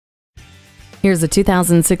Here's a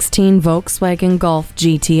 2016 Volkswagen Golf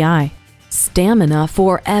GTI. Stamina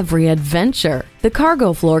for every adventure. The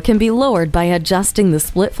cargo floor can be lowered by adjusting the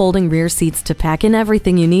split-folding rear seats to pack in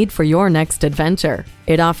everything you need for your next adventure.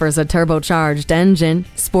 It offers a turbocharged engine,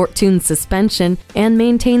 sport-tuned suspension, and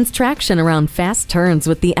maintains traction around fast turns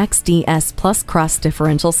with the XDS Plus cross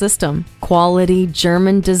differential system. Quality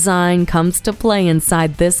German design comes to play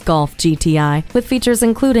inside this Golf GTI, with features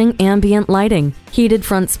including ambient lighting, heated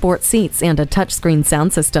front sport seats, and a touchscreen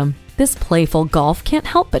sound system. This playful Golf can't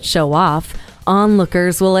help but show off.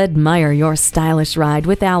 Onlookers will admire your stylish ride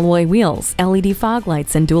with alloy wheels, LED fog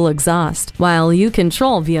lights, and dual exhaust, while you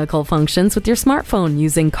control vehicle functions with your smartphone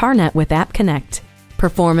using CarNet with App Connect.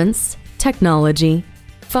 Performance, technology,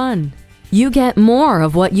 fun. You get more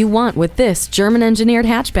of what you want with this German-engineered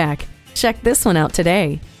hatchback. Check this one out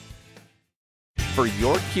today. For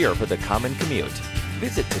your cure for the common commute,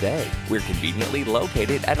 visit today. We're conveniently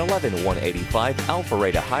located at 11185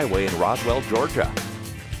 Alpharetta Highway in Roswell, Georgia.